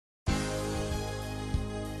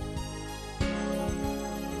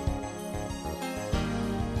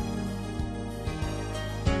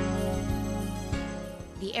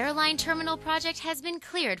the airline terminal project has been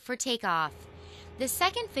cleared for takeoff. The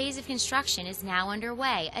second phase of construction is now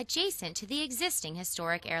underway, adjacent to the existing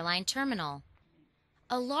historic airline terminal.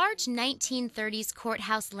 A large 1930s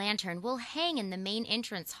courthouse lantern will hang in the main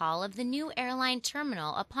entrance hall of the new airline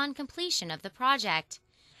terminal upon completion of the project.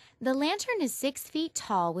 The lantern is 6 feet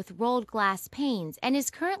tall with rolled glass panes and is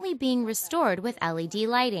currently being restored with LED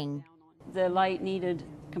lighting. The light needed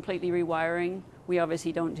completely rewiring. We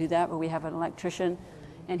obviously don't do that, but we have an electrician,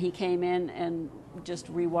 and he came in and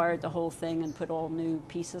just rewired the whole thing and put all new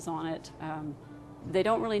pieces on it. They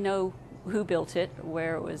don't really know who built it,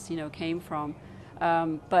 where it was, came from,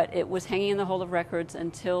 but it was hanging in the Hall of Records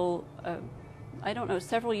until, I don't know,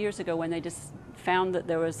 several years ago when they just found that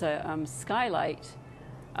there was a skylight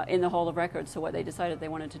in the Hall of Records. So what they decided they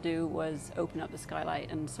wanted to do was open up the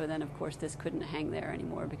skylight, and so then of course this couldn't hang there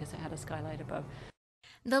anymore because it had a skylight above.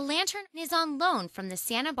 The lantern is on loan from the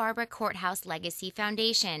Santa Barbara Courthouse Legacy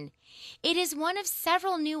Foundation. It is one of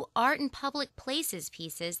several new art and public places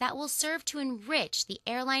pieces that will serve to enrich the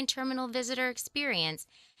airline terminal visitor experience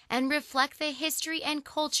and reflect the history and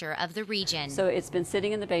culture of the region. So it's been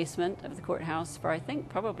sitting in the basement of the courthouse for I think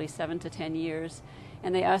probably 7 to 10 years,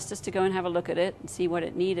 and they asked us to go and have a look at it and see what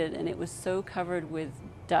it needed, and it was so covered with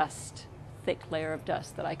dust, thick layer of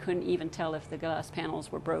dust, that I couldn't even tell if the glass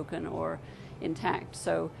panels were broken or intact.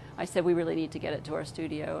 So I said we really need to get it to our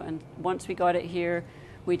studio, and once we got it here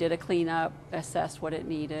we did a cleanup, assessed what it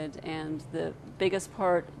needed, and the biggest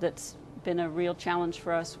part that's been a real challenge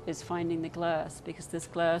for us is finding the glass, because this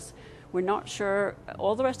glass, we're not sure.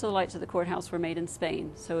 All the rest of the lights at the courthouse were made in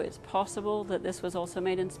Spain, so it's possible that this was also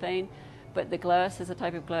made in Spain, but the glass is a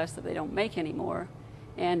type of glass that they don't make anymore,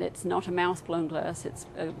 and it's not a mouth-blown glass, it's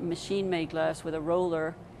a machine-made glass with a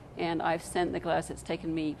roller. And I've sent the glass, it's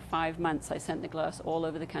taken me 5 months, I sent the glass all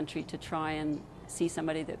over the country to try and see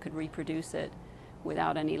somebody that could reproduce it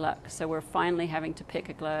without any luck. So we're finally having to pick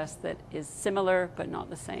a glass that is similar but not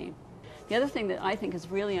the same. The other thing that I think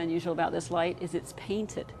is really unusual about this light is it's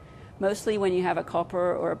painted. Mostly when you have a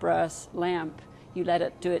copper or a brass lamp, you let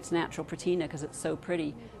it do its natural patina because it's so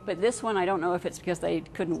pretty. But this one, I don't know if it's because they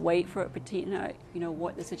couldn't wait for it patina,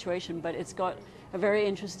 what the situation, but it's got a very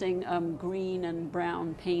interesting green and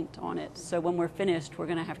brown paint on it. So when we're finished, we're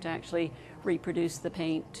going to have to actually reproduce the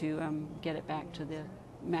paint to get it back to the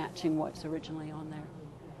matching what's originally on there.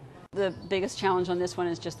 The biggest challenge on this one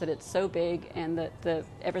is just that it's so big, and that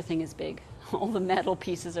everything is big. All the metal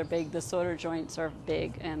pieces are big, the solder joints are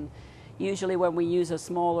big, and usually when we use a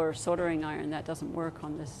smaller soldering iron, that doesn't work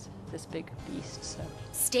on this big beast. So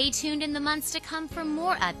stay tuned in the months to come for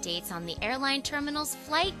more updates on the airline terminal's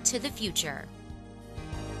flight to the future.